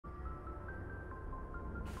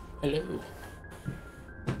Hello.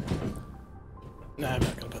 Nah, I'm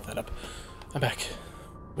not gonna put that up. I'm back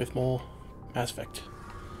with more Mass Effect.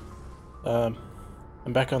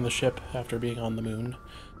 I'm back on the ship after being on the moon.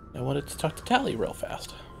 I wanted to talk to Tally real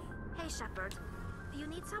fast. Hey, Shepard. You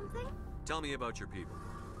need something? Tell me about your people.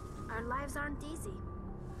 Our lives aren't easy.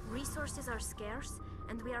 Resources are scarce,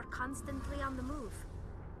 and we are constantly on the move.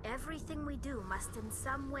 Everything we do must in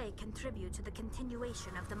some way contribute to the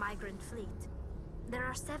continuation of the migrant fleet. There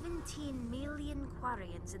are 17 million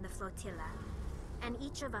Quarians in the flotilla, and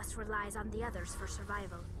each of us relies on the others for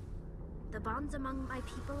survival. The bonds among my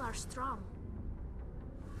people are strong.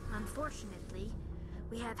 Unfortunately,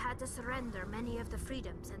 we have had to surrender many of the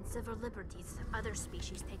freedoms and civil liberties other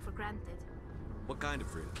species take for granted. What kind of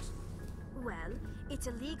freedoms? Well, it's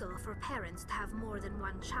illegal for parents to have more than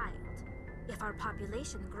one child. If our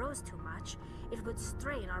population grows too much, it would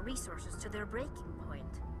strain our resources to their breaking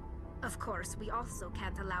point. Of course, we also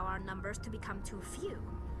can't allow our numbers to become too few.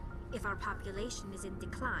 If our population is in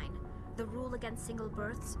decline, the rule against single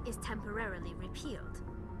births is temporarily repealed.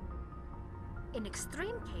 In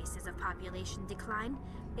extreme cases of population decline,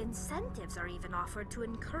 incentives are even offered to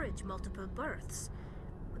encourage multiple births,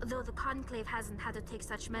 though the Conclave hasn't had to take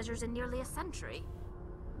such measures in nearly a century.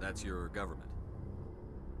 That's your government.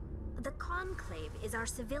 The Conclave is our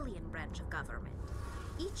civilian branch of government.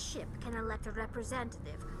 Each ship can elect a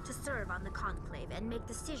representative to serve on the Conclave and make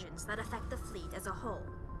decisions that affect the fleet as a whole.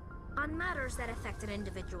 On matters that affect an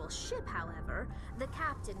individual ship, however, the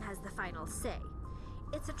captain has the final say.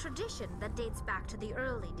 It's a tradition that dates back to the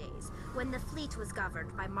early days, when the fleet was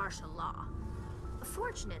governed by martial law.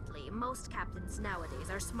 Fortunately, most captains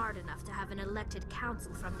nowadays are smart enough to have an elected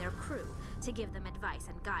council from their crew to give them advice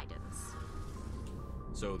and guidance.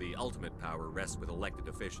 So the ultimate power rests with elected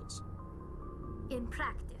officials. In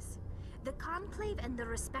practice, the Conclave and the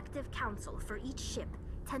respective council for each ship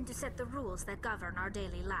tend to set the rules that govern our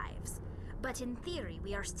daily lives. But in theory,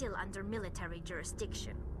 we are still under military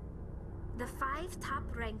jurisdiction. The 5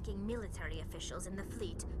 top-ranking military officials in the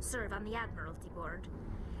fleet serve on the Admiralty Board.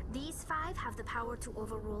 These 5 have the power to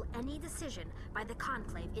overrule any decision by the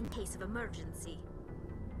Conclave in case of emergency.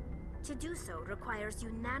 To do so requires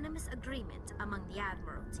unanimous agreement among the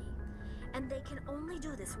Admiralty, and they can only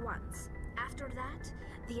do this once. After that,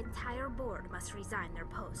 the entire board must resign their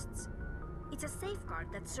posts. It's a safeguard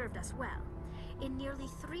that served us well. In nearly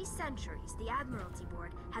 3 centuries, the Admiralty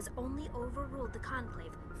Board has only overruled the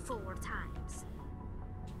Conclave 4 times.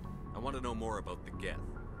 I want to know more about the Geth.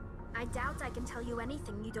 I doubt I can tell you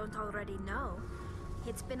anything you don't already know.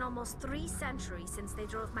 It's been almost 3 centuries since they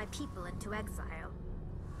drove my people into exile.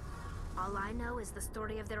 All I know is the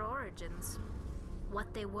story of their origins,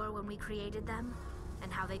 what they were when we created them,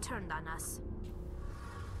 and how they turned on us.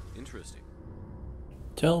 Interesting.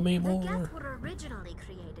 Tell me The more. Geth were originally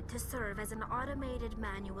created to serve as an automated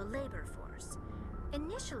manual labor force.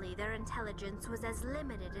 Initially, their intelligence was as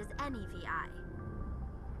limited as any VI.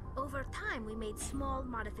 Over time, we made small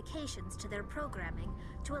modifications to their programming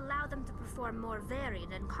to allow them to perform more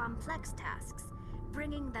varied and complex tasks,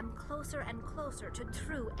 bringing them closer and closer to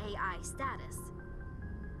true AI status.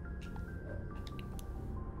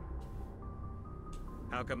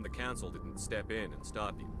 How come the council didn't step in and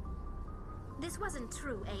stop you? This wasn't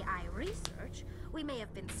true AI research. We may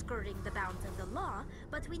have been skirting the bounds of the law,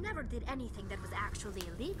 but we never did anything that was actually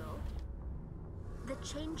illegal. The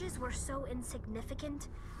changes were so insignificant,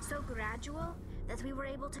 so gradual, that we were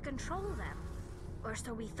able to control them. Or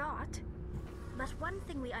so we thought. But one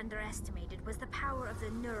thing we underestimated was the power of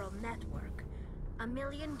the neural network. A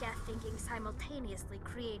million Geth thinking simultaneously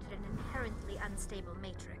created an inherently unstable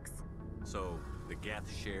matrix. So, the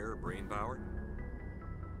Geth share brain power?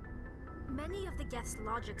 Many of the Geth's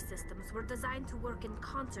logic systems were designed to work in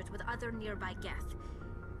concert with other nearby Geth.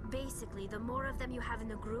 Basically, the more of them you have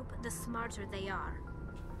in a group, the smarter they are.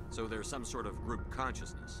 So there's some sort of group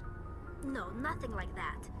consciousness? No, nothing like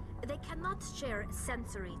that. They cannot share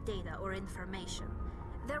sensory data or information.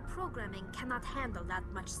 Their programming cannot handle that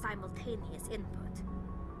much simultaneous input.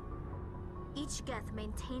 Each Geth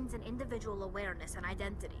maintains an individual awareness and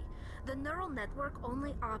identity. The neural network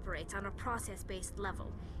only operates on a process-based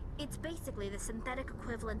level. It's basically the synthetic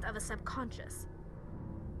equivalent of a subconscious.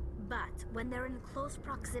 But when they're in close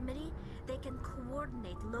proximity, they can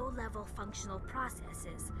coordinate low-level functional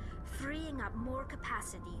processes, freeing up more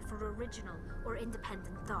capacity for original or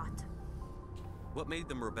independent thought. What made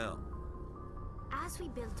them rebel? As we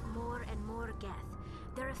built more and more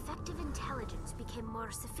Geth, their effective intelligence became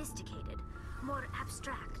more sophisticated, more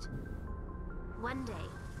abstract. One day,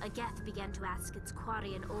 a Geth began to ask its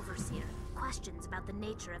Quarian overseer questions about the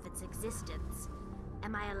nature of its existence.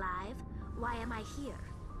 Am I alive? Why am I here?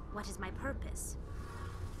 What is my purpose?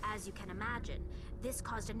 As you can imagine, this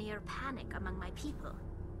caused a near panic among my people.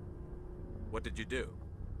 What did you do?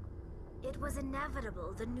 It was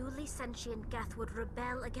inevitable the newly sentient Geth would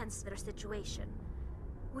rebel against their situation.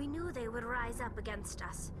 We knew they would rise up against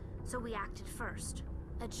us, so we acted first.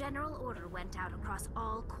 A general order went out across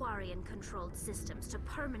all Quarian-controlled systems to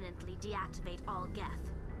permanently deactivate all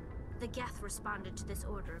Geth. The Geth responded to this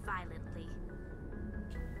order violently.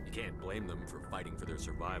 You can't blame them for fighting for their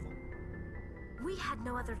survival. We had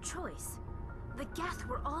no other choice. The Geth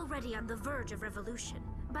were already on the verge of revolution.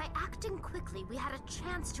 By acting quickly, we had a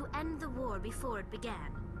chance to end the war before it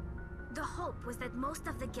began. The hope was that most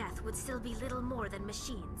of the Geth would still be little more than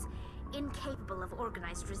machines, incapable of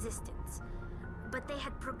organized resistance. But they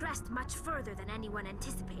had progressed much further than anyone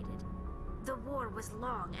anticipated. The war was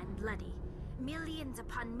long and bloody. Millions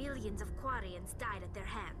upon millions of Quarians died at their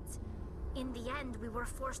hands. In the end, we were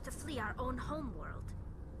forced to flee our own homeworld.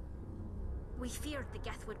 We feared the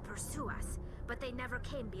Geth would pursue us, but they never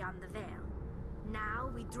came beyond the Veil.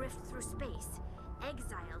 Now we drift through space,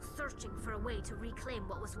 exile searching for a way to reclaim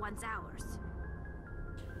what was once ours.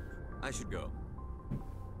 I should go.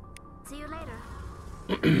 See you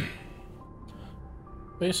later.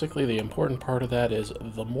 Basically, the important part of that is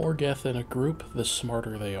the more Geth in a group, the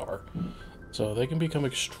smarter they are. So they can become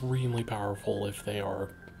extremely powerful if they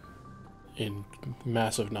are in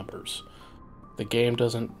massive numbers. The game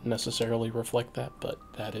doesn't necessarily reflect that, but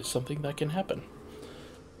that is something that can happen.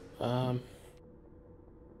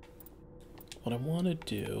 What I want to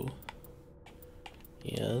do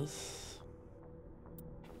is...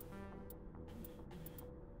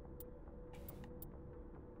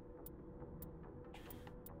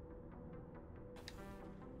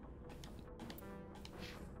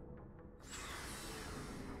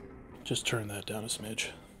 just turn that down a smidge.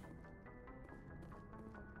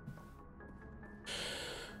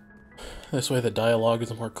 This way the dialogue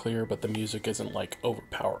is more clear, but the music isn't, like,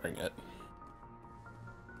 overpowering it.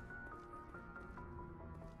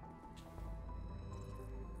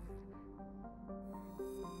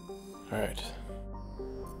 Alright.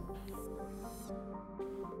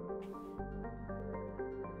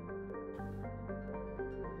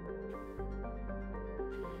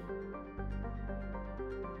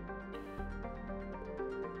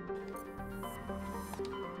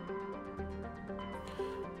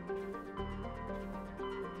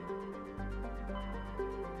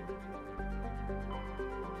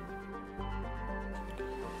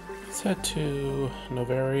 Let's head to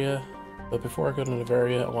Noveria, but before I go to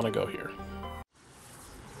Noveria, I want to go here.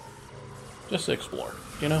 Just to explore,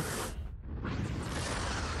 you know?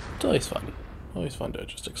 It's always fun. Always fun to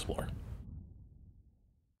just explore.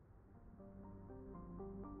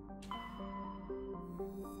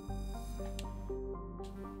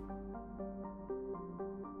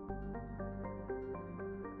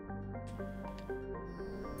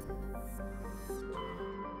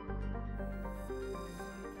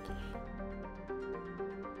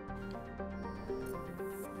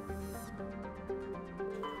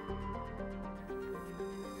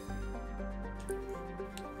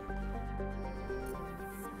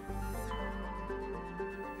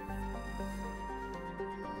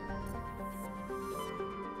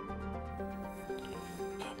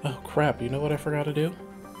 Oh crap, you know what I forgot to do?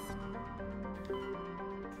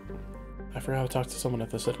 I forgot to talk to someone at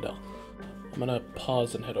the Citadel. I'm gonna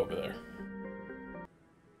pause and head over there.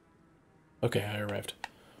 Okay, I arrived.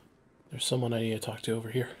 There's someone I need to talk to over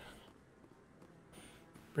here.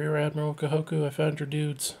 Rear Admiral Kahoku, I found your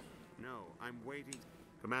dudes. No, I'm waiting.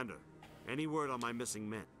 Commander, any word on my missing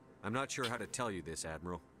men? I'm not sure how to tell you this,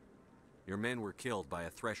 Admiral. Your men were killed by a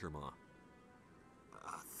thresher maw.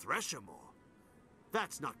 A thresher maw?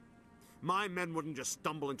 That's not... My men wouldn't just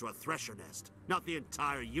stumble into a thresher nest. Not the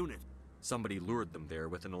entire unit. Somebody lured them there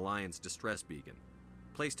with an Alliance distress beacon.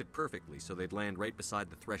 Placed it perfectly so they'd land right beside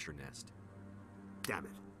the thresher nest. Damn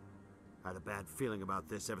it. I had a bad feeling about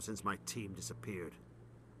this ever since my team disappeared.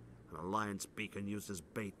 An Alliance beacon used as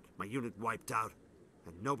bait, my unit wiped out,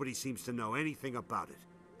 and nobody seems to know anything about it.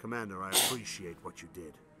 Commander, I appreciate what you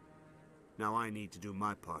did. Now I need to do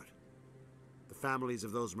my part. The families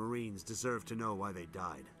of those Marines deserve to know why they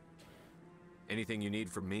died. Anything you need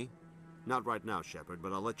from me? Not right now, Shepard,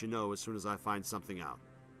 but I'll let you know as soon as I find something out.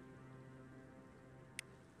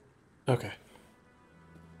 Okay.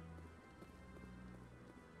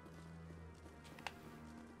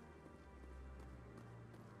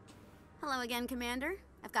 Hello again, Commander.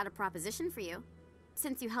 I've got a proposition for you.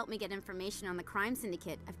 Since you helped me get information on the crime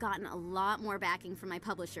syndicate, I've gotten a lot more backing from my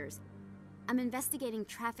publishers. I'm investigating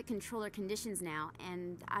traffic controller conditions now,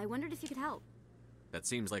 and I wondered if you could help. That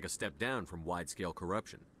seems like a step down from wide-scale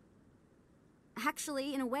corruption.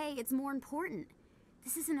 Actually, in a way, it's more important.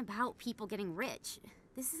 This isn't about people getting rich.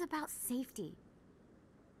 This is about safety.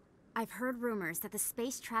 I've heard rumors that the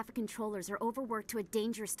space traffic controllers are overworked to a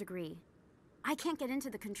dangerous degree. I can't get into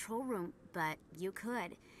the control room, but you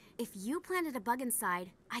could. If you planted a bug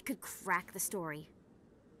inside, I could crack the story.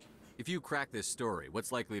 If you crack this story,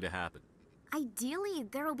 what's likely to happen? Ideally,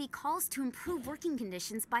 there will be calls to improve working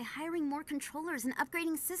conditions by hiring more controllers and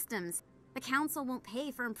upgrading systems. The council won't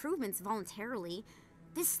pay for improvements voluntarily.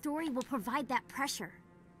 This story will provide that pressure.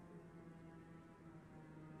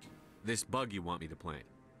 This bug you want me to plant,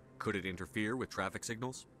 could it interfere with traffic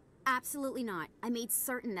signals? Absolutely not. I made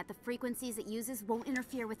certain that the frequencies it uses won't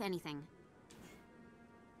interfere with anything.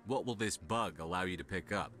 What will this bug allow you to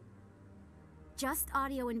pick up? Just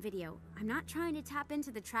audio and video. I'm not trying to tap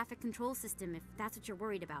into the traffic control system if that's what you're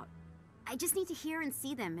worried about. I just need to hear and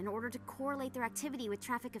see them in order to correlate their activity with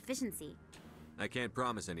traffic efficiency. I can't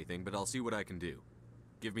promise anything, but I'll see what I can do.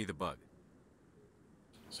 Give me the bug.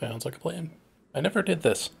 Sounds like a plan. I never did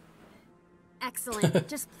this. Excellent.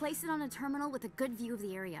 Just place it on a terminal with a good view of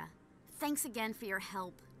the area. Thanks again for your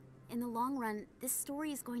help. In the long run, this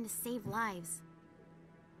story is going to save lives.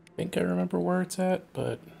 I think I remember where it's at,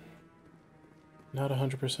 but not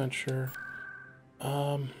 100% sure.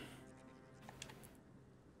 Yeah,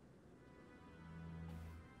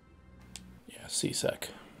 CSEC.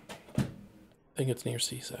 I think it's near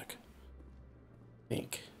CSEC. I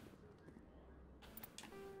think.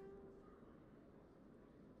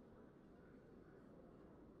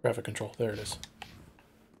 Traffic control, there it is.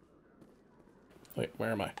 Wait,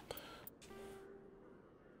 where am I?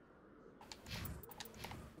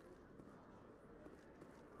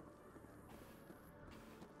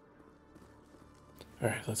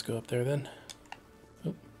 Alright, let's go up there then. Oh,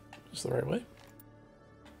 is this the right way?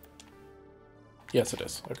 Yes, it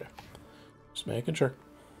is. Okay. Just making sure.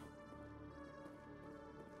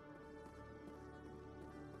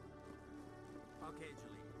 Okay,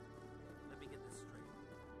 Julie. Let me get this straight.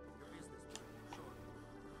 Your business plan, sure.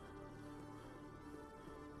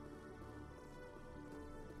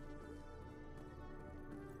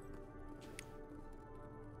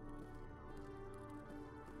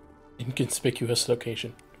 Inconspicuous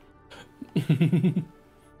location.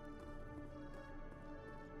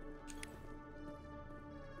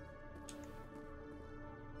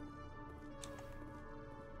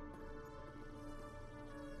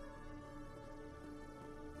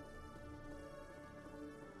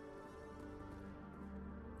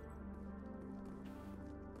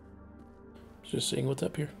 Just seeing what's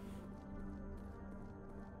up here.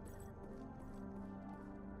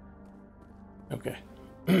 Okay.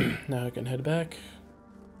 Now I can head back.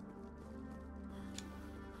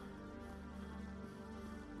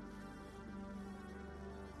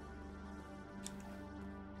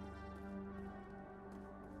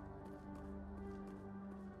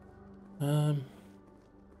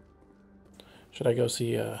 Should I go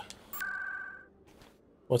see,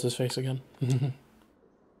 what's his face again?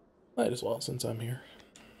 Might as well, since I'm here.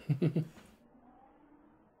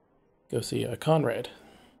 Go see, Conrad.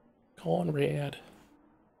 Conrad.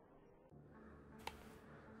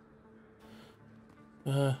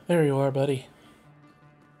 There you are, buddy.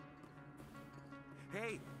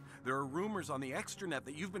 Hey, there are rumors on the extranet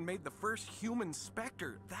that you've been made the first human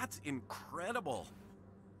Spectre. That's incredible.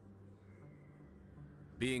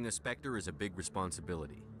 Being a Spectre is a big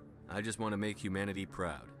responsibility. I just want to make humanity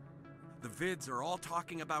proud. The vids are all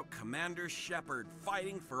talking about Commander Shepard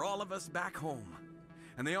fighting for all of us back home.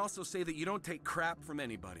 And they also say that you don't take crap from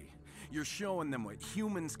anybody. You're showing them what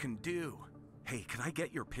humans can do. Hey, can I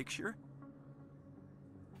get your picture?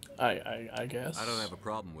 I guess. I don't have a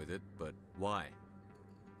problem with it, but why?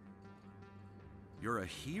 You're a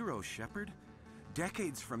hero, Shepard.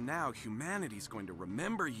 Decades from now, humanity's going to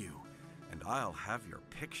remember you, and I'll have your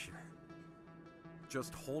picture.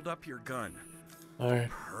 Just hold up your gun. All right.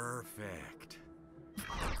 Perfect.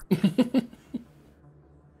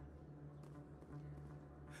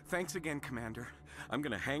 Thanks again, Commander. I'm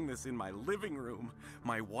gonna hang this in my living room.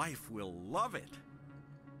 My wife will love it.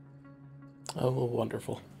 Oh,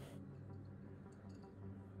 wonderful.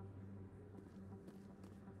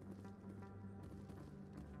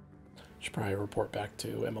 Should probably report back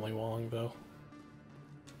to Emily Wong, though.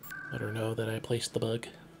 Let her know that I placed the bug.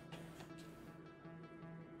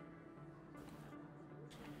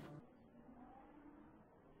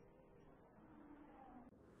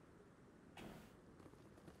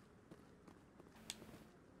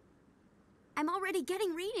 I'm already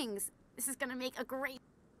getting readings. This is gonna make a great...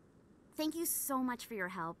 Thank you so much for your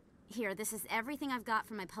help. Here, this is everything I've got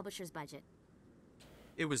from my publisher's budget.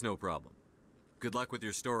 It was no problem. Good luck with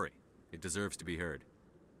your story. It deserves to be heard.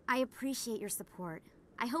 I appreciate your support.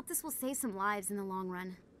 I hope this will save some lives in the long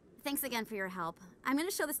run. Thanks again for your help. I'm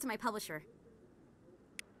gonna show this to my publisher.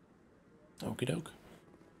 Okie doke.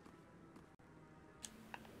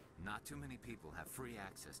 Not too many people have free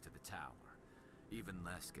access to the tower. Even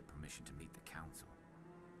less get permission to meet the council.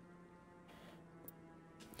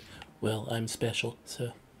 Well, I'm special,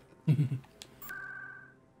 so...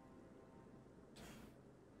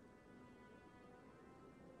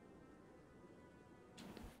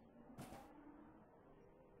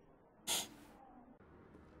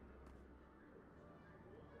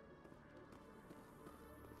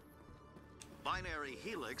 Binary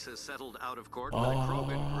Helix has settled out of court with a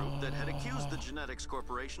Krogan group that had accused the Genetics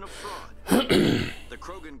Corporation of fraud. The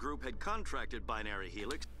Krogan group had contracted Binary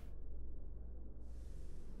Helix.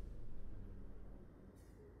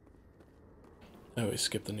 I always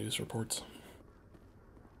skip the news reports.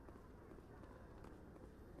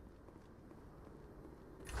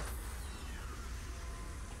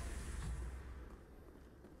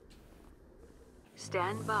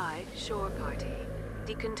 Stand by, shore party.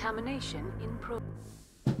 Decontamination in pro.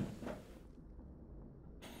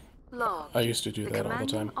 Log. I used to do that all the time.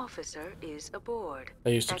 The commanding officer is aboard. I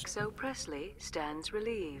used to... XO Presley stands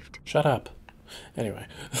relieved. Shut up. Anyway.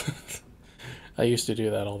 I used to do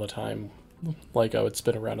that all the time. Like, I would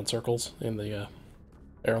spin around in circles in the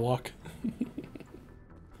airlock.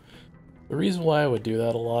 The reason why I would do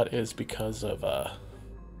that a lot is because of,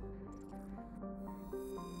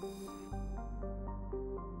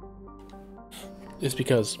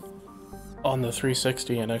 on the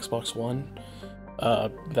 360 and Xbox One,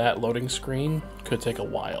 that loading screen could take a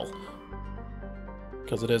while.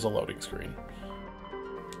 Because it is a loading screen.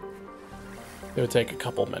 It would take a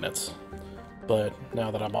couple minutes. But now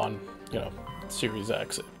that I'm on, you know, Series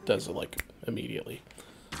X, it does it, like, immediately.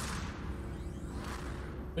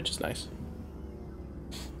 Which is nice.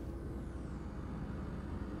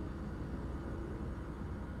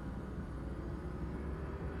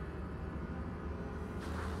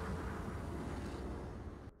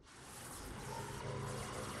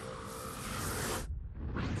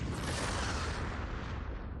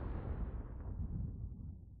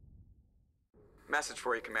 Message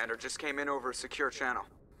for you, Commander. Just came in over a secure channel.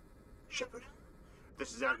 Shepard,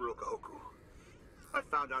 this is Admiral Kahoku. I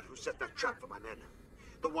found out who set that trap for my men.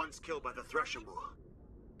 The ones killed by the Thresher War.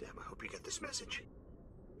 Damn, I hope you get this message.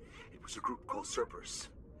 It was a group called Cerberus.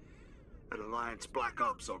 An Alliance Black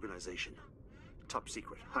Ops organization. Top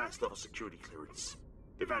secret, highest level security clearance.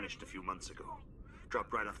 They vanished a few months ago.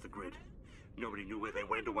 Dropped right off the grid. Nobody knew where they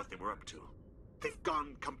went or what they were up to. They've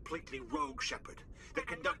gone completely rogue, Shepard. They're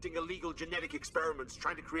conducting illegal genetic experiments,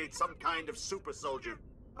 trying to create some kind of super soldier.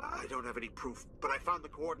 I don't have any proof, but I found the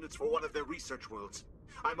coordinates for one of their research worlds.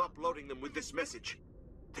 I'm uploading them with this message.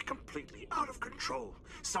 They're completely out of control.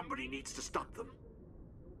 Somebody needs to stop them.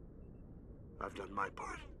 I've done my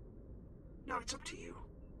part. Now it's up to you.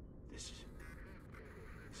 This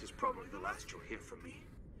is probably the last you'll hear from me.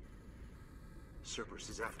 Cerberus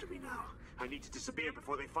is after me now. I need to disappear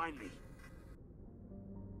before they find me.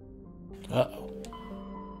 Uh-oh.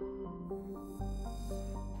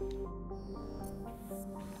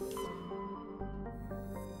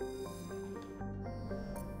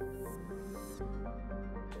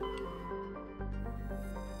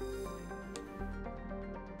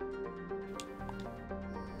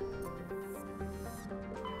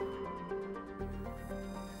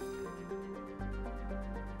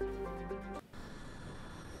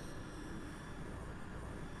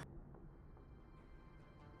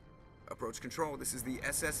 Approach control, this is the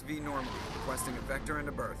SSV Normandy, requesting a vector and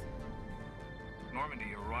a berth. Normandy,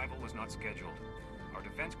 your arrival was not scheduled. Our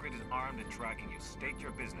defense grid is armed and tracking you. State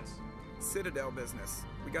your business. Citadel business.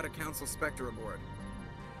 We got a Council Spectre aboard.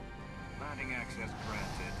 Landing access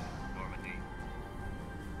granted, Normandy.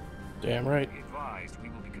 Damn right. Be advised, we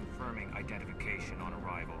will be confirming identification on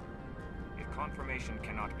arrival. If confirmation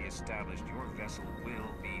cannot be established, your vessel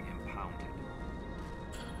will be impounded.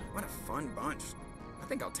 What a fun bunch. I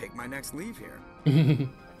think I'll take my next leave here.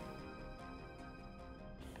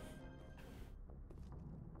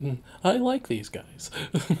 I like these guys.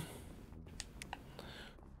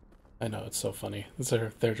 I know, it's so funny.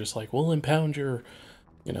 They're just like, we'll impound your,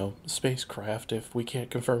 you know, spacecraft if we can't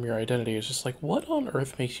confirm your identity. It's just like, what on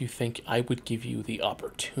earth makes you think I would give you the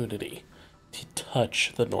opportunity to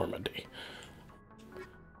touch the Normandy?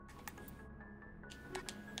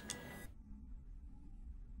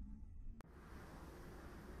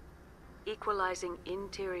 Equalizing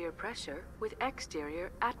interior pressure with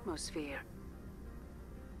exterior atmosphere.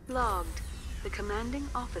 Logged. The commanding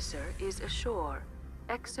officer is ashore.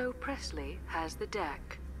 XO Presley has the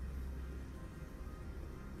deck.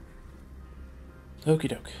 Okie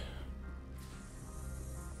doke.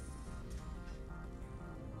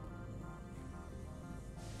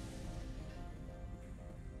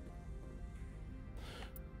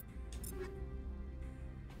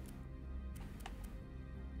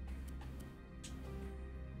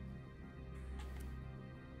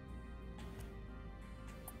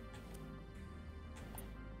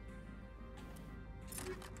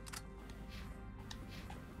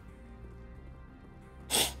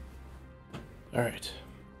 All right.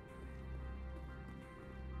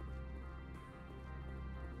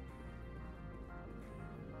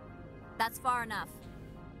 That's far enough.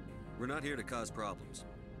 We're not here to cause problems.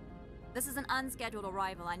 This is an unscheduled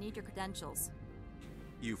arrival. I need your credentials.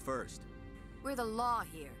 You first. We're the law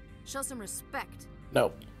here. Show some respect.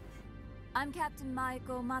 No. I'm Captain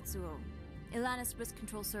Maiko Matsuo, Ilanis Risk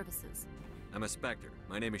Control Services. I'm a Spectre.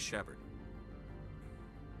 My name is Shepard.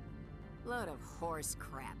 Load of horse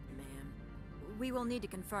crap, ma'am. We will need to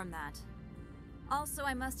confirm that. Also,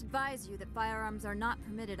 I must advise you that firearms are not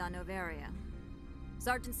permitted on Noveria.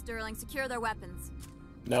 Sergeant Sterling, secure their weapons.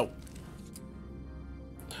 No.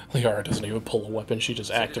 Liara doesn't even pull a weapon, she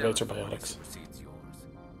just activates her biotics.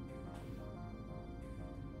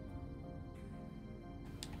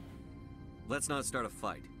 Let's not start a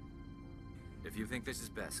fight. If you think this is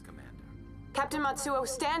best, Commander. Captain Matsuo,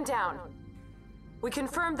 stand down. We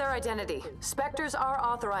confirmed their identity. Spectres are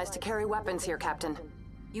authorized to carry weapons here, Captain.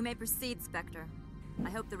 You may proceed, Spectre.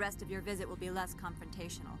 I hope the rest of your visit will be less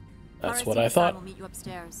confrontational. That's what I thought. Will meet you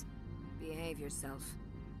upstairs. Behave yourself.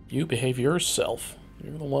 You behave yourself.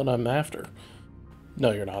 You're the one I'm after.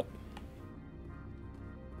 No, you're not.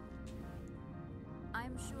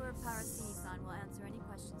 I'm sure Parasini-san will answer any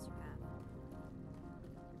questions you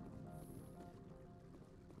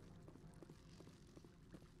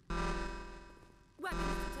have. Weapons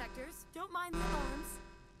detectors. Don't mind the alarms.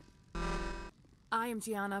 I am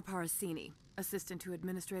Gianna Parasini, assistant to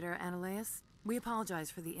Administrator Analeas. We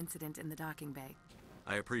apologize for the incident in the docking bay.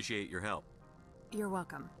 I appreciate your help. You're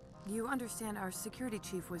welcome. You understand our security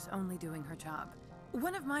chief was only doing her job.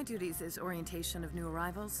 One of my duties is orientation of new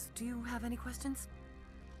arrivals. Do you have any questions?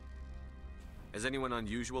 Has anyone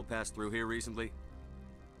unusual passed through here recently?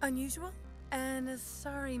 Unusual? And a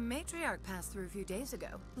sorry matriarch passed through a few days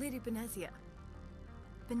ago. Lady Benezia.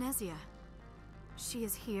 Benezia. She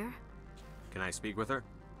is here? Can I speak with her?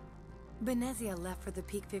 Benezia left for the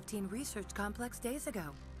Peak 15 research complex days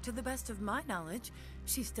ago. To the best of my knowledge,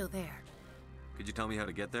 she's still there. Could you tell me how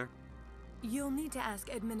to get there? You'll need to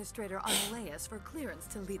ask Administrator Analeas for clearance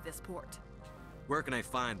to leave this port. Where can I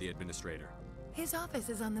find the Administrator? His office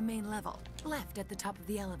is on the main level, left at the top of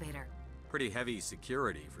the elevator. Pretty heavy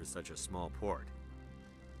security for such a small port.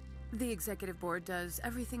 The Executive Board does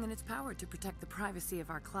everything in its power to protect the privacy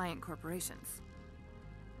of our client corporations.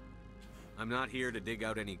 I'm not here to dig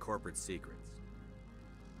out any corporate secrets.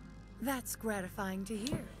 That's gratifying to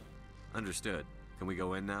hear. Understood. Can we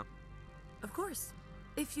go in now? Of course.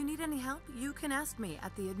 If you need any help, you can ask me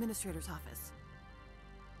at the Administrator's office.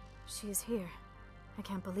 She is here. I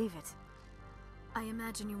can't believe it. I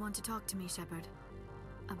imagine you want to talk to me, Shepard.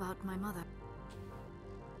 About my mother.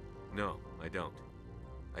 No, I don't.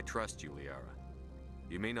 I trust you, Liara.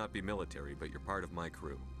 You may not be military, but you're part of my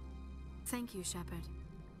crew. Thank you, Shepard.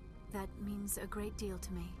 That means a great deal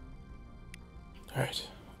to me. Alright,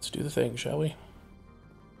 let's do the thing, shall we?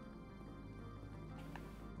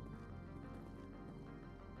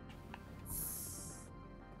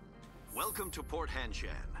 Welcome to Port Hanshan,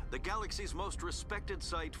 the galaxy's most respected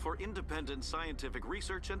site for independent scientific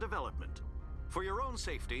research and development. For your own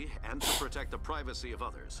safety and to protect the privacy of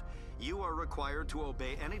others, you are required to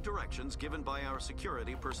obey any directions given by our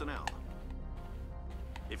security personnel.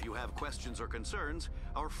 If you have questions or concerns,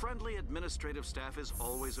 our friendly administrative staff is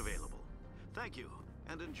always available. Thank you,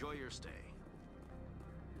 and enjoy your stay.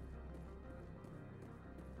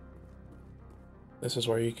 This is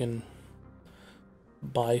where you can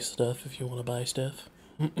buy stuff if you want to buy stuff.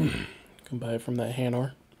 You can buy it from that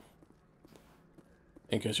Hanar.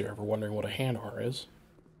 In case you're ever wondering what a Hanar is.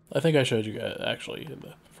 I think I showed you guys, actually, in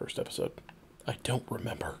the first episode. I don't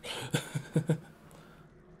remember.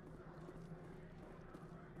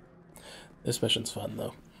 This mission's fun,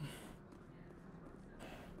 though.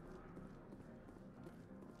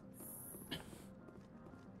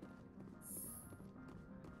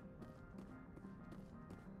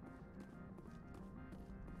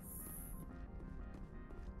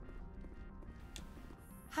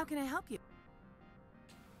 How can I help you?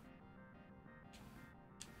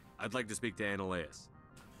 I'd like to speak to Analeas.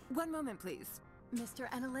 One moment, please. Mr.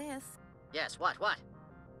 Analeas. Yes, what?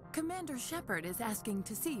 Commander Shepard is asking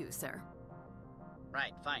to see you, sir.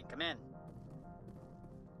 Right, fine, come in.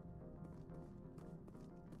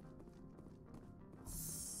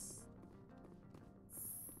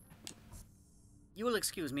 You will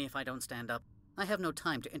excuse me if I don't stand up. I have no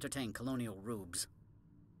time to entertain colonial rubes.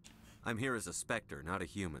 I'm here as a Spectre, not a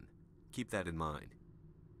human. Keep that in mind.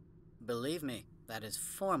 Believe me, that is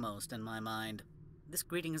foremost in my mind. This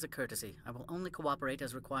greeting is a courtesy. I will only cooperate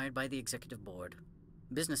as required by the Executive Board.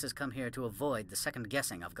 Businesses come here to avoid the second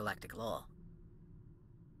guessing of galactic law.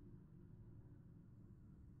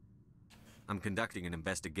 I'm conducting an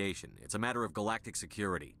investigation. It's a matter of galactic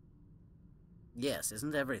security. Yes,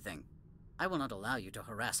 isn't everything? I will not allow you to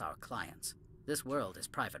harass our clients. This world is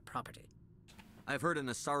private property. I've heard an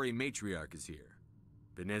Asari matriarch is here.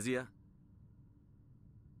 Venezia?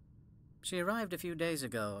 She arrived a few days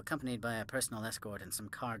ago, accompanied by a personal escort and some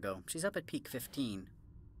cargo. She's up at Peak 15.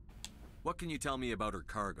 What can you tell me about her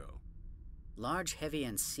cargo? Large, heavy,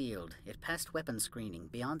 and sealed. It passed weapons screening.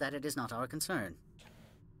 Beyond that, it is not our concern.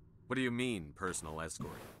 What do you mean, personal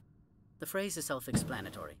escort? The phrase is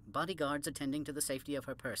self-explanatory. Bodyguards attending to the safety of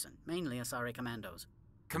her person, mainly Asari commandos.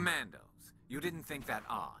 Commandos? You didn't think that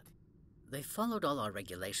odd? They followed all our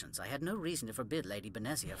regulations. I had no reason to forbid Lady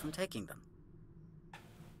Benezia from taking them.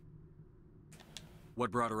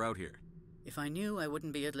 What brought her out here? If I knew, I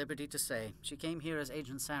wouldn't be at liberty to say. She came here as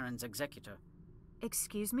Agent Saren's executor.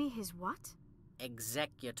 Excuse me, his what?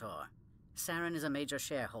 Executor. Saren is a major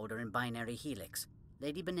shareholder in Binary Helix.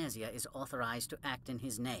 Lady Benezia is authorized to act in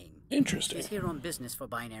his name. Interesting. She's here on business for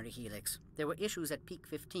Binary Helix. There were issues at Peak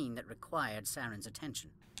 15 that required Saren's attention.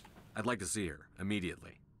 I'd like to see her,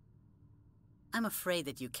 immediately. I'm afraid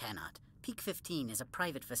that you cannot. Peak 15 is a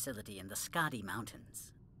private facility in the Skadi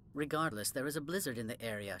Mountains. Regardless, there is a blizzard in the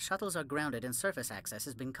area. Shuttles are grounded and surface access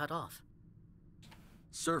has been cut off.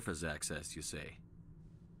 Surface access, you say?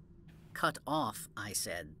 Cut off, I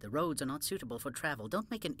said. The roads are not suitable for travel.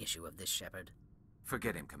 Don't make an issue of this, Shepard.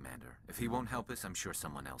 Forget him, Commander. If he won't help us, I'm sure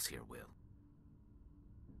someone else here will.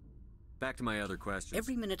 Back to my other questions.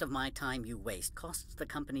 Every minute of my time you waste costs the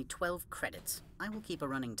company 12 credits. I will keep a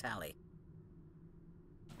running tally.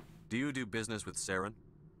 Do you do business with Saren?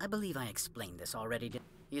 I believe I explained this already.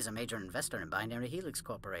 He is a major investor in Binary Helix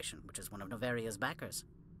Corporation, which is one of Noveria's backers.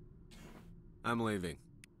 I'm leaving.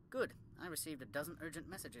 Good. I received a dozen urgent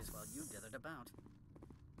messages while you dithered about.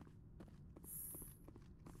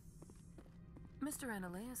 Mr.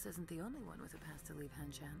 Ananias isn't the only one with a pass to leave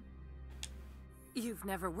Hanshan. You've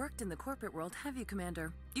never worked in the corporate world, have you,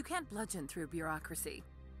 Commander? You can't bludgeon through bureaucracy.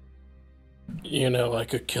 You know, I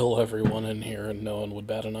could kill everyone in here and no one would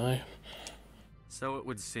bat an eye. So it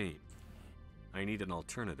would seem. I need an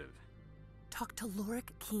alternative. Talk to Lorik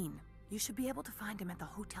Keen. You should be able to find him at the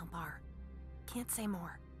hotel bar. Can't say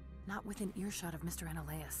more. Not within earshot of Mr.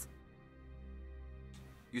 Ananias.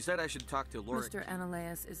 You said I should talk to Lorik. Mr.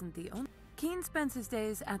 Ananias isn't the only... Keen spends his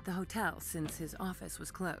days at the hotel since his office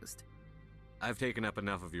was closed. I've taken up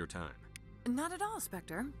enough of your time. Not at all,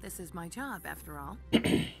 Spectre. This is my job, after all.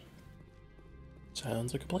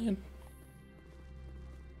 Sounds like a plan.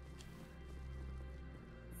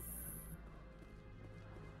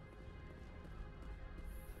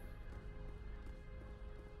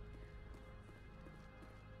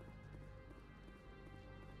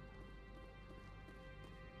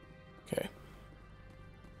 Okay.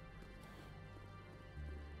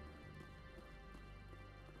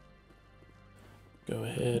 Go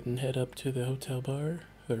ahead and head up to the hotel bar,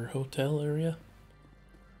 or hotel area.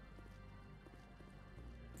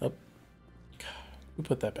 Oh. Who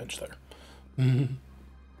put that bench there?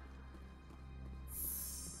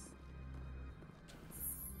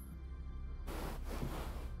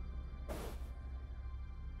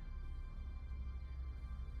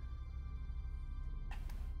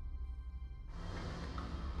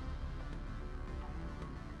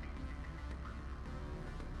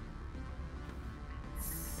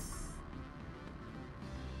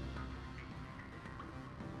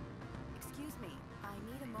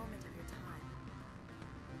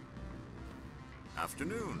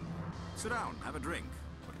 Afternoon. Sit down, have a drink.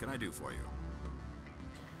 What can I do for you?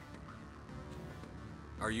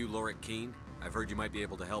 Are you Lorik Keen? I've heard you might be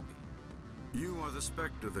able to help me. You are the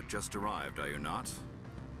Spectre that just arrived, are you not?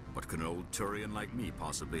 What can an old Turian like me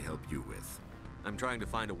possibly help you with? I'm trying to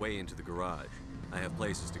find a way into the garage. I have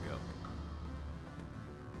places to go.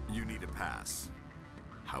 You need a pass.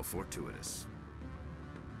 How fortuitous.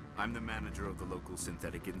 I'm the manager of the local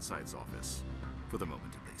Synthetic Insights office. For the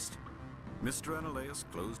moment, at least. Mr. Ananias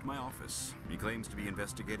closed my office. He claims to be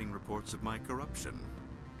investigating reports of my corruption.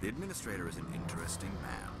 The administrator is an interesting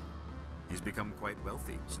man. He's become quite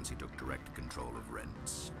wealthy since he took direct control of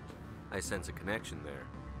rents. I sense a connection there.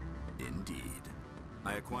 Indeed.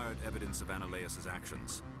 I acquired evidence of Ananias's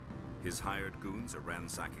actions. His hired goons are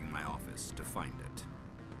ransacking my office to find it.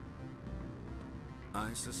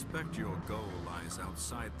 I suspect your goal lies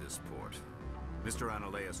outside this port. Mr.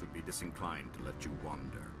 Ananias would be disinclined to let you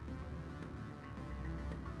wander.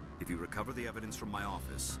 If you recover the evidence from my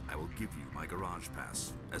office, I will give you my garage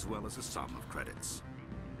pass, as well as a sum of credits.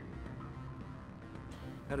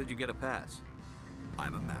 How did you get a pass?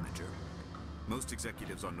 I'm a manager. Most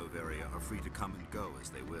executives on Noveria are free to come and go as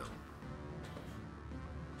they will.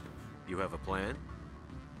 You have a plan?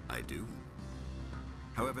 I do.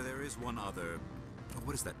 However, there is one other...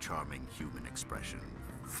 What is that charming human expression?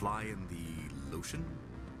 Fly in the lotion?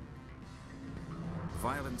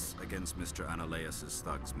 Violence against Mr. Ananias'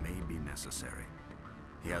 thugs may be necessary.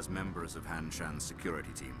 He has members of Han Shan's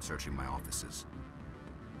security team searching my offices.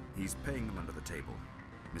 He's paying them under the table.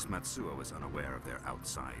 Miss Matsuo is unaware of their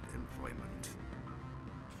outside employment.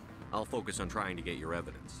 I'll focus on trying to get your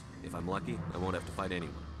evidence. If I'm lucky, I won't have to fight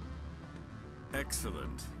anyone.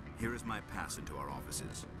 Excellent. Here is my pass into our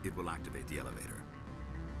offices. It will activate the elevator.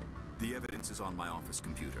 The evidence is on my office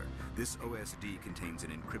computer. This OSD contains an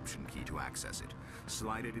encryption key to access it.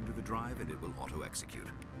 Slide it into the drive and it will auto-execute.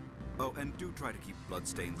 Oh, and do try to keep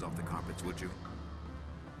bloodstains off the carpets, would you?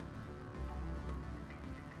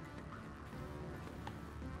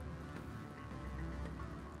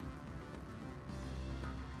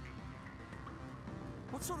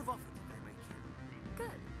 What sort of offer did they make you?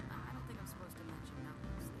 Good. I don't think I'm supposed to mention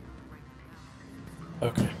numbers. They don't write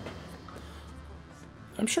them down. Okay.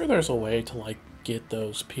 I'm sure there's a way to, like, get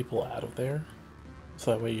those people out of there.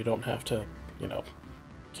 So that way you don't have to, you know,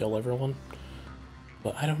 kill everyone.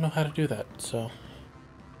 But I don't know how to do that, so...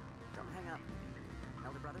 Don't hang up.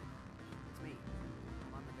 Elder brother, it's me.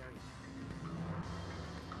 I'm on the very...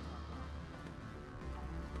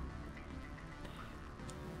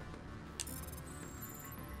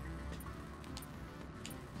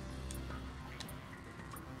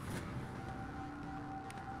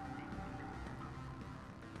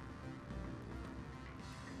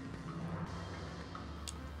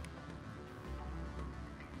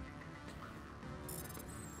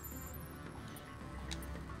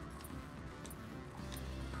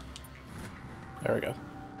 There we go.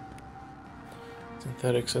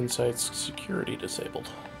 Synthetics Insights security disabled.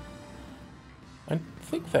 I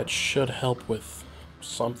think that should help with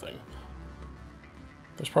something.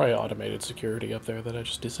 There's probably automated security up there that I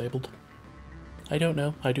just disabled. I don't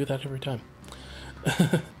know. I do that every time.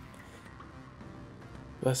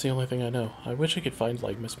 That's the only thing I know. I wish I could find,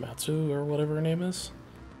 like, Miss Matsu or whatever her name is.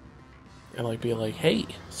 And, like, be like, hey,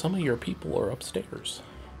 some of your people are upstairs.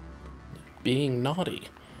 Being naughty.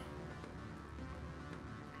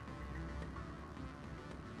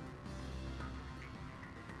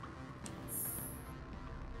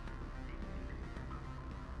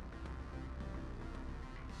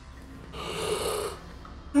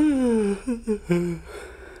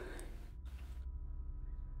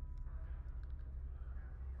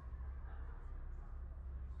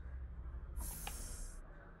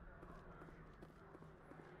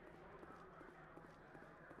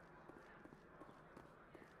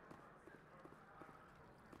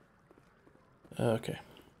 Okay.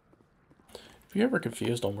 If you're ever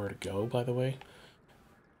confused on where to go, by the way,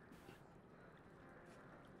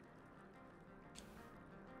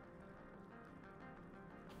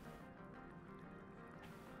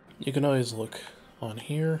 you can always look on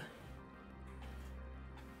here.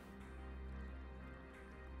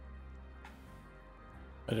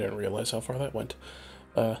 I didn't realize how far that went.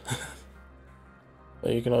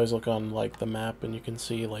 But you can always look on, like, the map and you can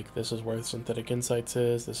see, like, this is where Synthetic Insights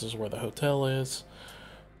is, this is where the hotel is,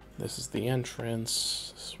 this is the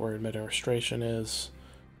entrance, this is where administration is,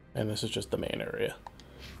 and this is just the main area.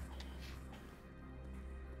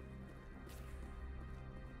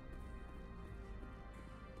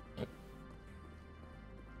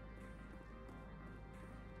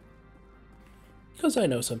 Because I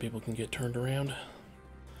know some people can get turned around.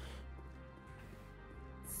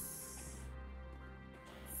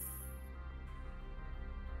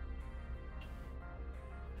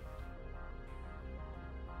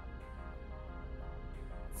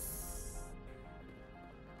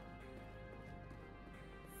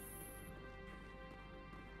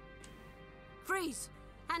 Freeze!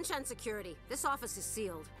 Hanshan security. This office is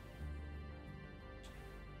sealed.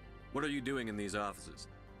 What are you doing in these offices?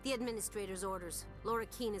 The administrator's orders. Laura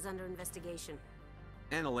Keene is under investigation.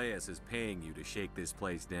 Ananias is paying you to shake this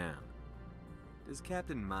place down. Does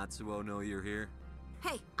Captain Matsuo know you're here?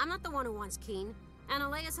 Hey, I'm not the one who wants Keene.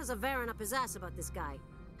 Ananias has a Varen up his ass about this guy.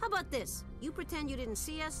 How about this? You pretend you didn't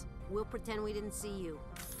see us, we'll pretend we didn't see you.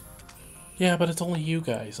 Yeah, but it's only you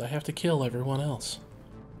guys. I have to kill everyone else.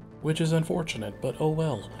 Which is unfortunate, but oh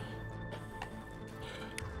well.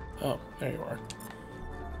 Oh, there you are.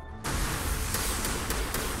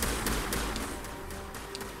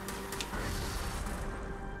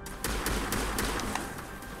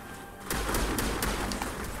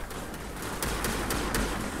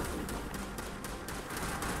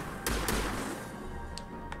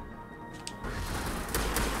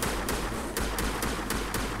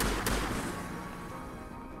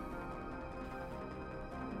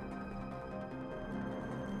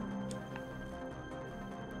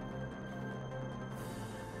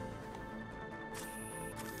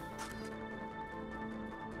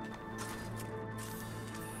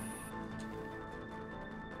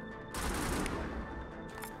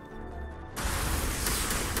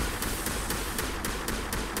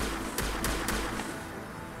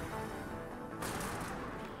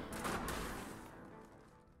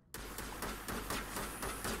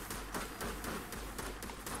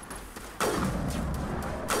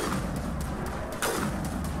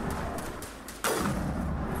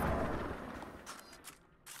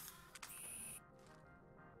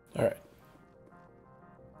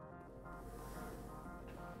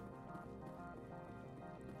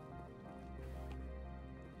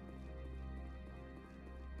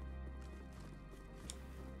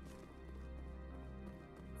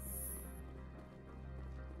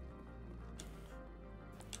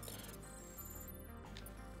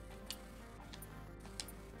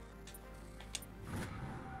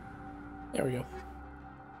 There we go.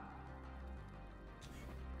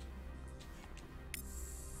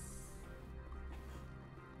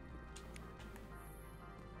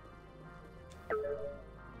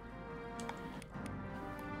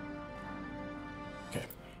 Okay.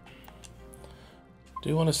 Do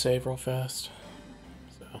you want to save real fast?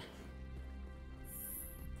 So,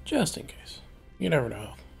 just in case. You never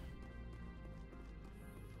know.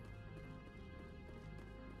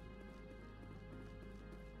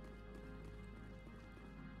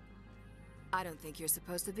 I don't think you're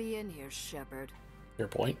supposed to be in here, Shepard. Your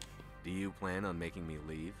point? Do you plan on making me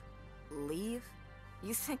leave? Leave?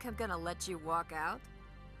 You think I'm gonna let you walk out?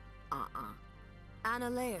 Uh-uh.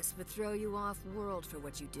 Annaleus would throw you off-world for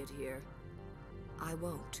what you did here. I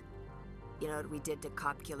won't. You know what we did to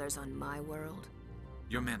cop killers on my world?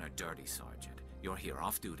 Your men are dirty, Sergeant. You're here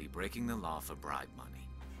off-duty, breaking the law for bribe money.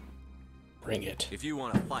 Bring it. If you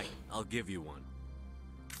want to fight, I'll give you one.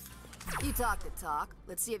 You talk the talk.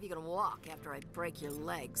 Let's see if you can walk after I break your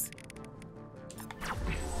legs.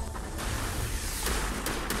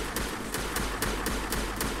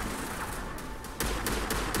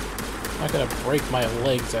 I'm not gonna break my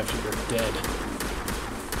legs after you're dead.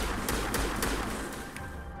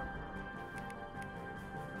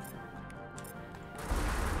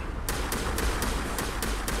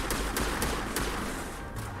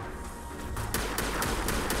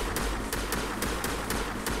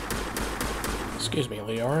 Excuse me,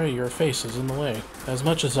 Liara, your face is in the way. As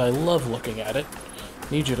much as I love looking at it,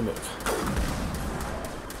 need you to move.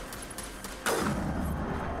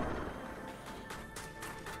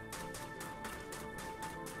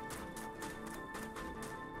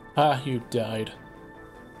 Ah, you died.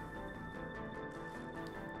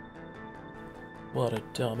 What a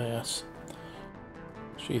dumbass.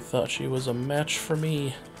 She thought she was a match for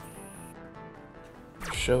me.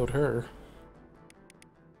 Showed her.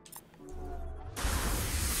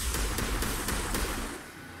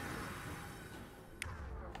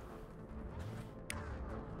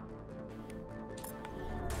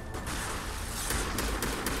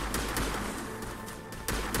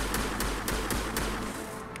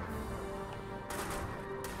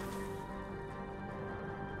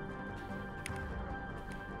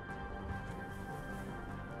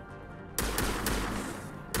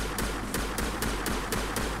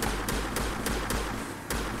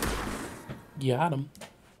 Got him.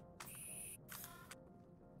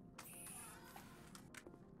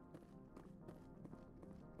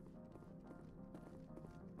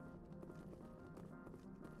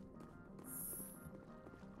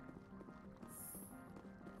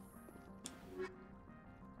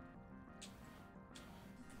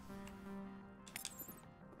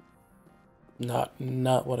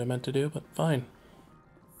 Not what I meant to do, but fine.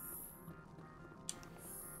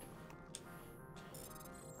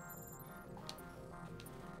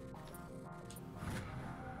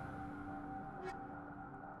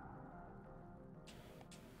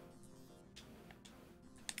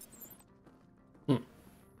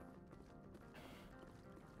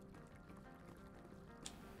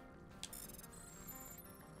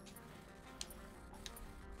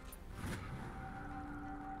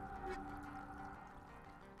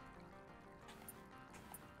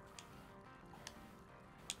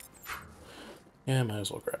 Yeah, might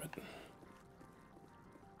as well grab it.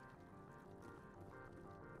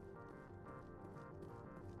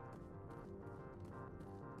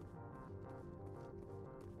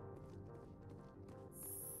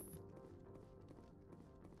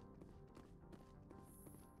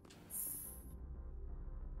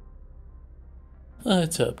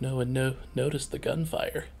 Let's hope no one noticed the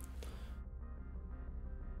gunfire.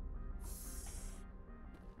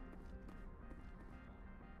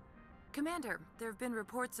 Commander, there have been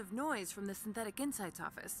reports of noise from the Synthetic Insights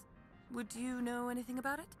office. Would you know anything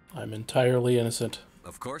about it? I'm entirely innocent.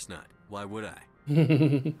 Of course not. Why would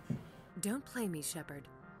I? Don't play me, Shepard.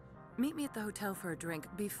 Meet me at the hotel for a drink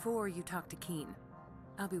before you talk to Keen.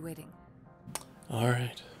 I'll be waiting. All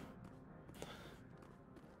right.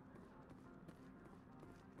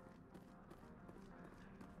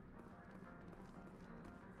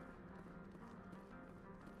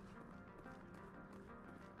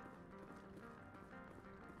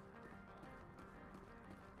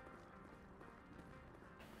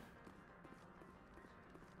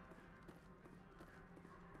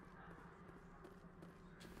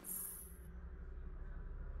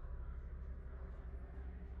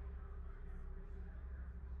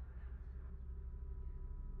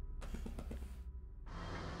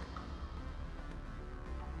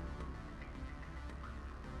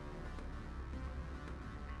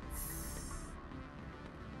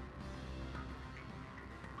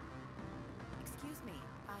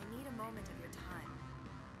 moment of your time.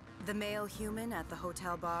 The male human at the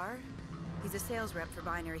hotel bar? He's a sales rep for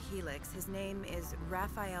Binary Helix. His name is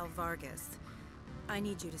Rafael Vargas. I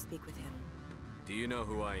need you to speak with him. Do you know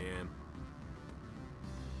who I am?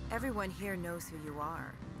 Everyone here knows who you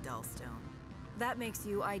are, Dullstone. That makes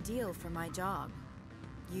you ideal for my job.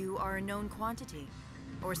 You are a known quantity,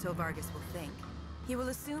 or so Vargas will think. He will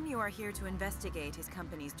assume you are here to investigate his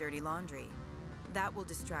company's dirty laundry. That will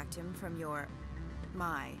distract him from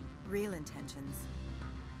my real intentions.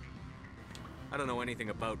 I don't know anything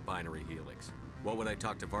about Binary Helix. What would I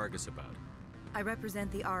talk to Vargas about? I represent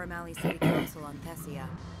the Aramali City Council on Thessia.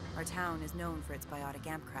 Our town is known for its biotic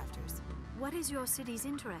amp crafters. What is your city's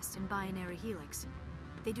interest in Binary Helix?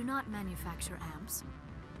 They do not manufacture amps.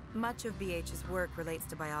 Much of BH's work relates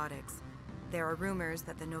to biotics. There are rumors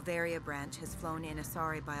that the Noveria branch has flown in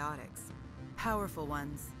Asari biotics. Powerful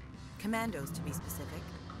ones. Commandos, to be specific.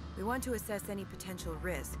 We want to assess any potential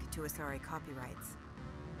risk to Asari copyrights.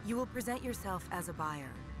 You will present yourself as a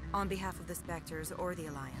buyer, on behalf of the Spectres or the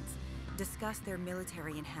Alliance. Discuss their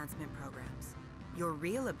military enhancement programs. Your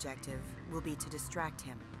real objective will be to distract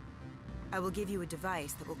him. I will give you a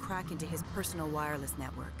device that will crack into his personal wireless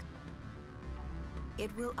network.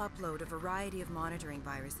 It will upload a variety of monitoring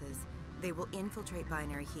viruses. They will infiltrate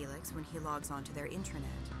Binary Helix when he logs onto their intranet.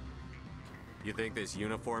 You think this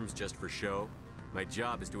uniform's just for show? My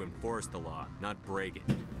job is to enforce the law, not break it.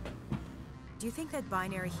 Do you think that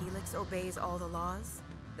Binary Helix obeys all the laws?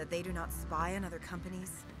 That they do not spy on other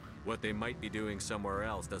companies? What they might be doing somewhere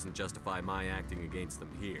else doesn't justify my acting against them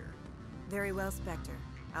here. Very well, Spectre.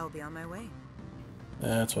 I will be on my way.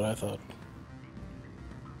 That's what I thought.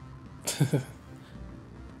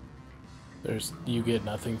 You get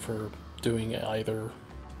nothing for doing either.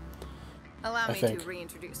 Allow I me think. to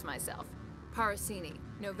reintroduce myself. Parasini,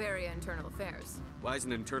 Noveria Internal Affairs. Why is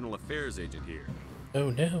an internal affairs agent here? Oh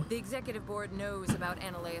no. The executive board knows about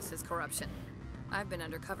Ananias' corruption. I've been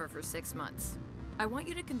undercover for 6 months. I want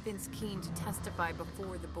you to convince Keen to testify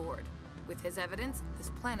before the board. With his evidence,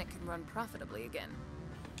 this planet can run profitably again.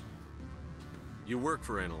 You work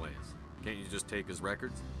for Ananias. Can't you just take his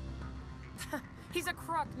records? He's a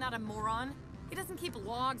crook, not a moron. He doesn't keep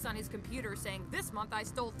logs on his computer saying, "This month I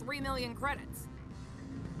stole 3 million credits."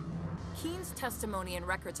 Keen's testimony and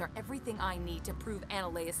records are everything I need to prove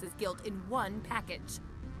Ananias' guilt in one package.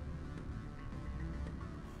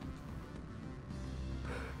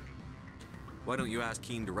 Why don't you ask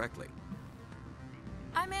Keen directly?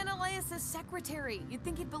 I'm Ananias' secretary. You'd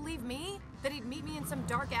think he'd believe me? That he'd meet me in some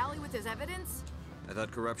dark alley with his evidence? I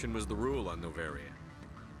thought corruption was the rule on Noveria.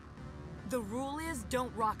 The rule is,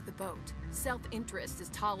 don't rock the boat. Self-interest is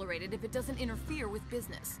tolerated if it doesn't interfere with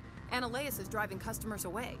business. Ananias is driving customers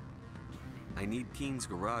away. I need Keen's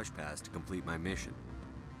garage pass to complete my mission.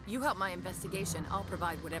 You help my investigation, I'll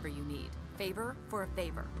provide whatever you need. Favor for a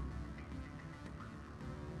favor.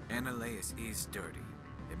 Ananias is dirty.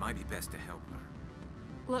 It might be best to help her.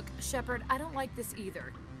 Look, Shepard, I don't like this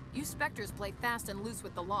either. You Spectres play fast and loose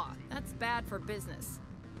with the law. That's bad for business.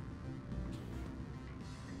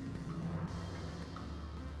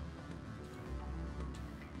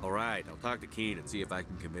 All right, I'll talk to Keen and see if I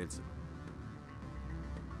can convince him.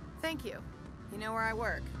 Thank you. You know where I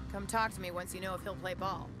work. Come talk to me once you know if he'll play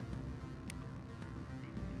ball.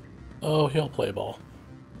 Oh, he'll play ball.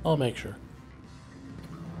 I'll make sure.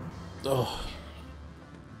 Oh.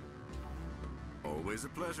 Always a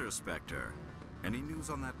pleasure, Spectre. Any news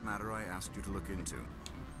on that matter I asked you to look into?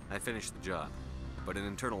 I finished the job, but an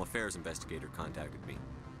internal affairs investigator contacted me.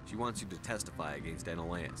 She wants you to testify against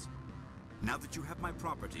Ananias. Now that you have my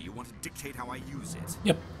property, you want to dictate how I use it?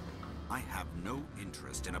 Yep. I have no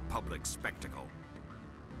interest in a public spectacle.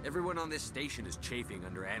 Everyone on this station is chafing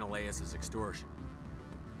under Ananias' extortion.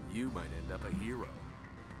 You might end up a hero.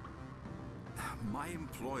 My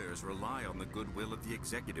employers rely on the goodwill of the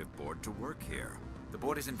executive board to work here. The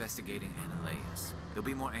board is investigating Ananias. They'll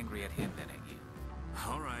be more angry at him than at you.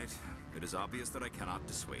 All right. It is obvious that I cannot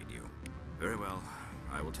dissuade you. Very well.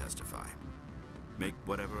 I will testify. Make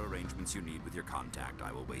whatever arrangements you need with your contact.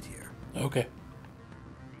 I will wait here. Okay.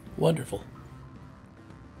 Wonderful.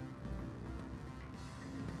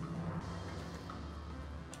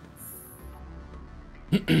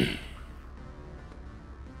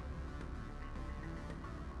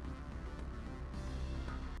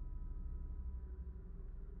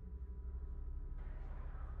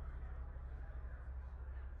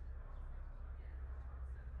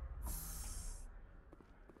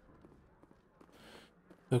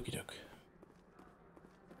 Okie doke.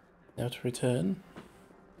 Now to return.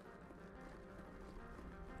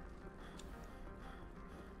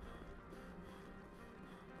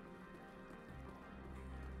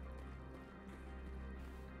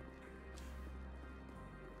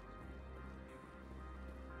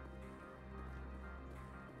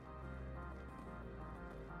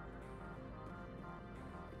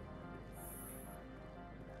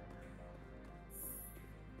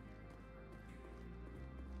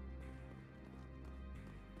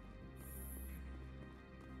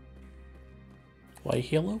 Why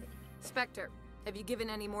Halo? Spectre, have you given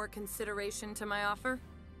any more consideration to my offer?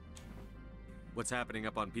 What's happening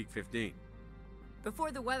up on Peak 15?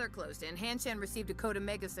 Before the weather closed in, Hanshan received a Code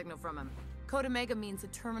Omega signal from him. Code Omega means a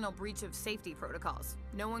terminal breach of safety protocols.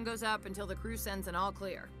 No one goes up until the crew sends an all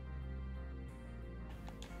clear.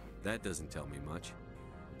 That doesn't tell me much.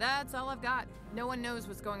 That's all I've got. No one knows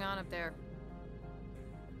what's going on up there.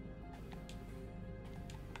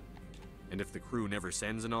 And if the crew never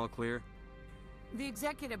sends an all clear? The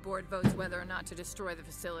executive board votes whether or not to destroy the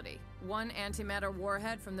facility. One antimatter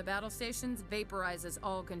warhead from the battle stations vaporizes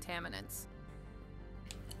all contaminants.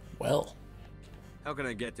 Well. How can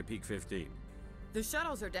I get to Peak 15? The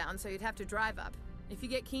shuttles are down, so you'd have to drive up. If you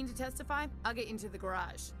get Keen to testify, I'll get you into the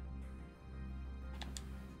garage.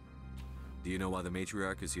 Do you know why the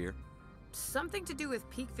matriarch is here? Something to do with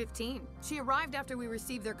Peak 15. She arrived after we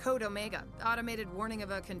received their Code Omega, automated warning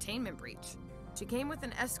of a containment breach. She came with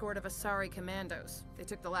an escort of Asari commandos. They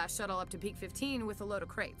took the last shuttle up to Peak 15 with a load of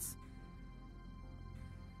crates.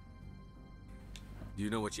 Do you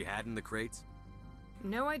know what she had in the crates?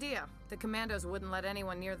 No idea. The commandos wouldn't let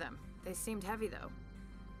anyone near them. They seemed heavy, though.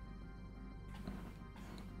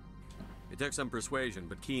 It took some persuasion,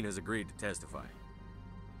 but Keen has agreed to testify.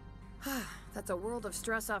 That's a world of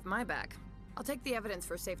stress off my back. I'll take the evidence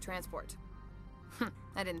for safe transport.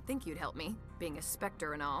 I didn't think you'd help me, being a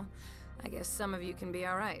Spectre and all. I guess some of you can be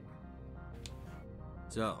alright.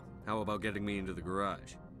 So, how about getting me into the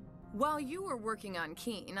garage? While you were working on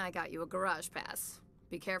Keen, I got you a garage pass.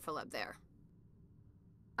 Be careful up there.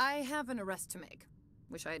 I have an arrest to make.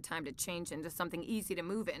 Wish I had time to change into something easy to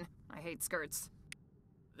move in. I hate skirts.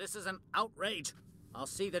 This is an outrage. I'll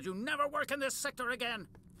see that you never work in this sector again.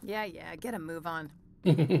 Yeah, get a move on.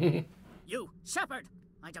 You, Shepard!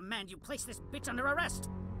 I demand you place this bitch under arrest!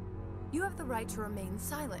 You have the right to remain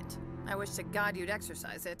silent. I wish to God you'd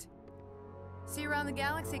exercise it. See you around the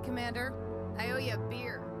galaxy, Commander. I owe you a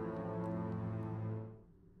beer.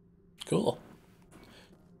 Cool.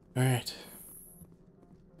 Alright.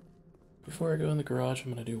 Before I go in the garage,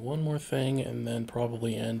 I'm going to do one more thing and then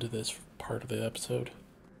probably end this part of the episode.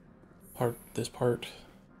 This part.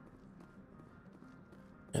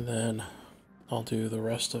 And then I'll do the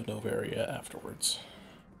rest of Noveria afterwards.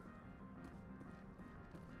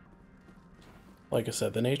 Like I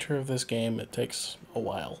said, the nature of this game, it takes a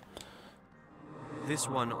while. This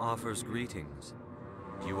one offers greetings.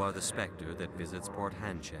 You are the Spectre that visits Port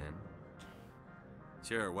Hanshan?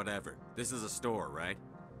 Sure, whatever. This is a store, right?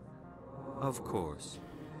 Of course.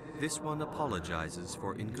 This one apologizes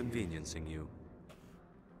for inconveniencing you.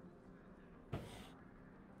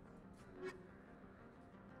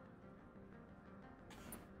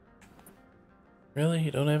 Really?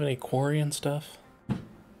 You don't have any Quarian stuff?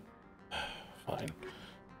 Fine.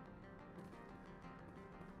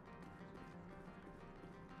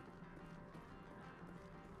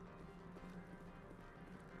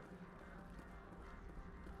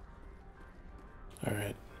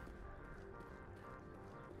 Alright.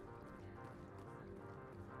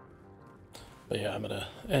 But yeah, I'm gonna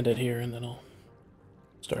end it here and then I'll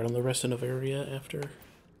start on the rest of Noveria after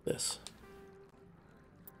this.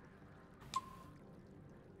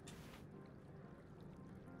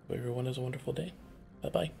 Everyone has a wonderful day.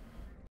 Bye-bye.